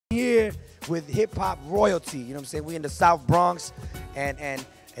with hip-hop royalty. You know what I'm saying? We in the South Bronx, and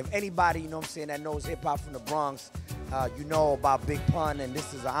if anybody, you know what I'm saying, that knows hip-hop from the Bronx, you know about Big Pun, and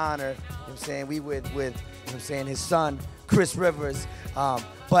this is an honor. You know what I'm saying? We with you know what I'm saying, his son, Chris Rivers.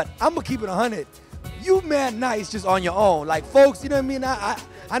 But I'm going to keep it 100. You mad nice just on your own. Like, folks, you know what I mean?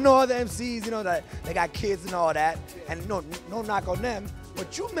 I know other MCs, you know, that they got kids and all that, and no knock on them,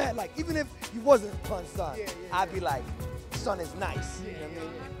 but you mad, like, even if you wasn't Pun's son, I'd be like, son is nice, you know what I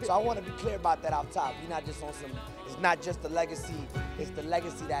mean? So I want to be clear about that out top. You're not just on some, it's not just the legacy, it's the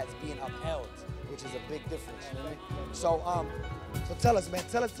legacy that's being upheld, which is a big difference, you know what I mean? So tell us, man,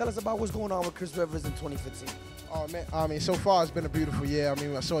 tell us about what's going on with Chris Rivers in 2015. Oh man, I mean, so far it's been a beautiful year. I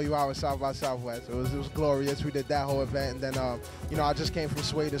mean, I saw you out in South by Southwest. It was glorious. We did that whole event, and then you know, I just came from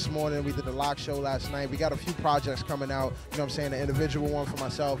Sway this morning. We did the Lock show last night. We got a few projects coming out. You know what I'm saying? An individual one for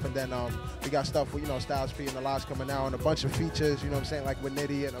myself, and then we got stuff with, you know, Styles P and the Locks coming out, and a bunch of features. You know what I'm saying? Like with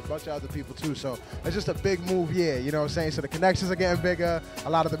Nitty and a bunch of other people too. So it's just a big move year. You know what I'm saying? So the connections are getting bigger. A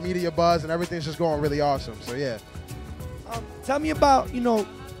lot of the media buzz and everything's just going really awesome. So yeah. Tell me about, you know,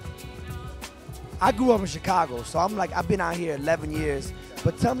 I grew up in Chicago, so I've been out here 11 years,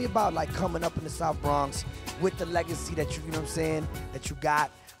 but tell me about like coming up in the South Bronx with the legacy that you know what I'm saying, that you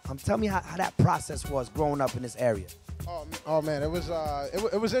got. Tell me how that process was growing up in this area. Oh man, it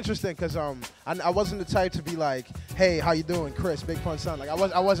was interesting because I wasn't the type to be like, hey, how you doing, Chris, Big Pun's son. Like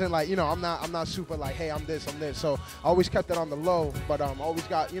I wasn't like, you know, I'm not super like, hey, I'm this. So I always kept it on the low, but always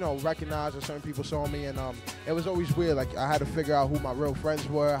got, you know, recognized when certain people saw me, and it was always weird. Like I had to figure out who my real friends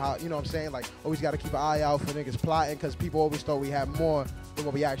were, how, you know what I'm saying, like always got to keep an eye out for niggas plotting, because people always thought we had more than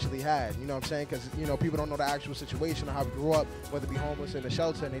what we actually had. You know what I'm saying? Because, you know, people don't know the actual situation of how we grew up, whether it be homeless in a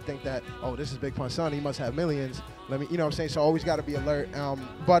shelter, and they think that, oh, this is Big Pun's son, he must have millions. Let me, you know what I'm saying? So always got to be alert.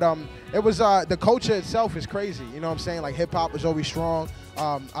 But it was, the culture itself is crazy. You know what I'm saying? Like hip hop was always strong.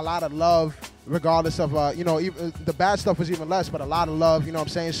 A lot of love, regardless of, you know, even the bad stuff was even less, but a lot of love, you know what I'm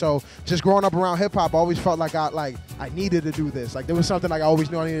saying? So just growing up around hip hop, I always felt like I needed to do this. Like there was something like I always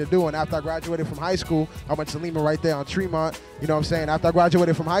knew I needed to do. And after I graduated from high school, I went to Lima right there on Tremont. You know what I'm saying? After I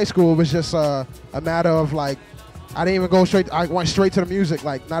graduated from high school, it was just a matter of like, I didn't even go straight, I went straight to the music,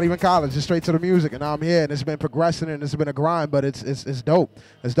 like not even college, just straight to the music, and now I'm here, and it's been progressing, and it's been a grind, but it's dope.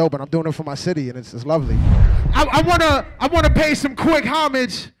 It's dope, and I'm doing it for my city, and it's lovely. I wanna pay some quick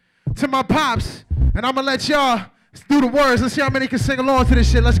homage to my pops, and I'm gonna let y'all do the words. Let's see how many can sing along to this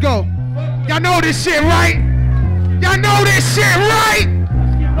shit. Let's go. Y'all know this shit, right? Y'all know this shit, right?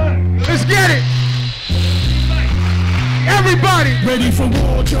 Let's get it. Everybody ready for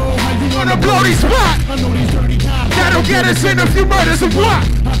war, Joe? How you wanna blow these spot? I know these dirty cops that'll get us in a few murders of what?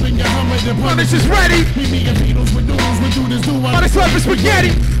 Hop in your helmet, the punish is ready. Meet me and Beatles with dudes, we do this, do what? Slap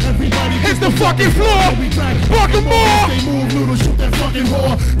spaghetti. Everybody hit the fucking floor. Fuck them more. They move, noodle, shoot that fucking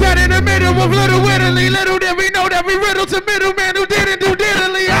whore. That in the middle of Little Italy. Little did we know that we riddled to middleman who didn't do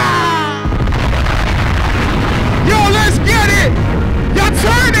diddly. Ah! Yo, let's get it. Y'all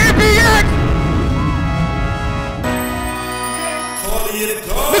turn NBX.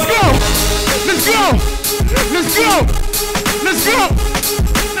 Let's go! Let's go! Let's go! Let's go!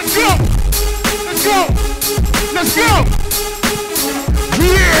 Let's go! Let's go! Let's go!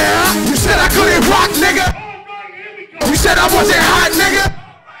 Yeah! You said I couldn't rock, nigga! You said I wasn't hot, nigga!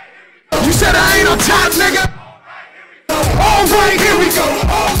 You said I ain't on top, nigga! Alright, here we go!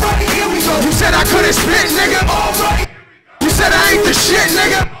 Alright, here we go! You said I couldn't spit, nigga! Alright! You said I ain't the shit,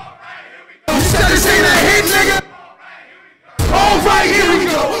 nigga! You said this ain't a hit, nigga! Alright, here we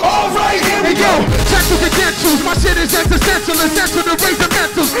go. Alright, here we go. Check the credentials. My shit is existential. Essential to raise the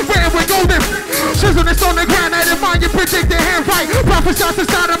mentals. Where we're golden. Chisel this on the ground. I define you predict the hand right. Prophesize to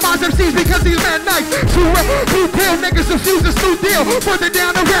sodomize MCs because these men nice. Blue pill niggas refuse this new deal. Further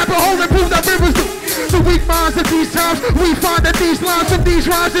down the rabbit hole and prove that rivers do. The weak minds at these times. We find that these lines from these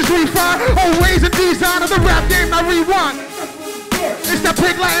rhymes is refined. Always in design of the rap game. I rewind. It's that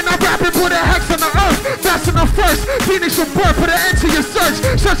pig Latin, I rap and put a hex on the earth. That's in the first. Phoenix from birth, put an end to your search.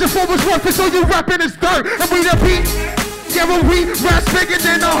 Searching for what's worth it, so you rapping is dirt. And we the beat. Yeah, when we rap bigger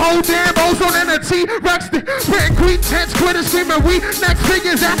than the whole damn ozone and the T-Rex. Written queen, tense, quitters, screaming we. Next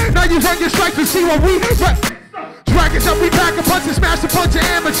figures out. Now you run your strikes to see what we. Dragons up, we pack a punch and smash a bunch of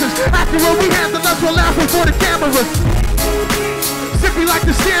amateurs. After what we handle us, we're laughing for the cameras. Sippy like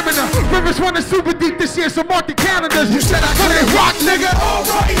the stamina. Rivers running super deep this year, so mark the calendars. You said I couldn't rock, nigga.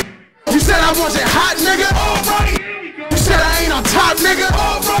 Alright. You said I wasn't hot, nigga. Alright. You said I ain't on top, nigga.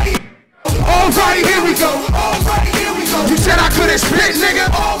 Alright. Alright, here we go. Alright, here we go. You said I couldn't spit, nigga.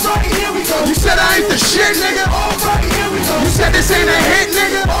 Alright, here we go. You said I ain't the shit, nigga. Alright, here we go. You said this ain't a hit,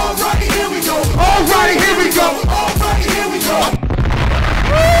 nigga. Alright, here we go. Alright, here we go. Alright, here we go.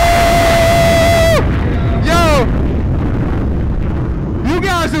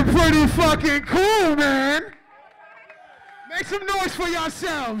 pretty fucking cool, man. Make some noise for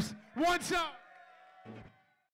yourselves. One time.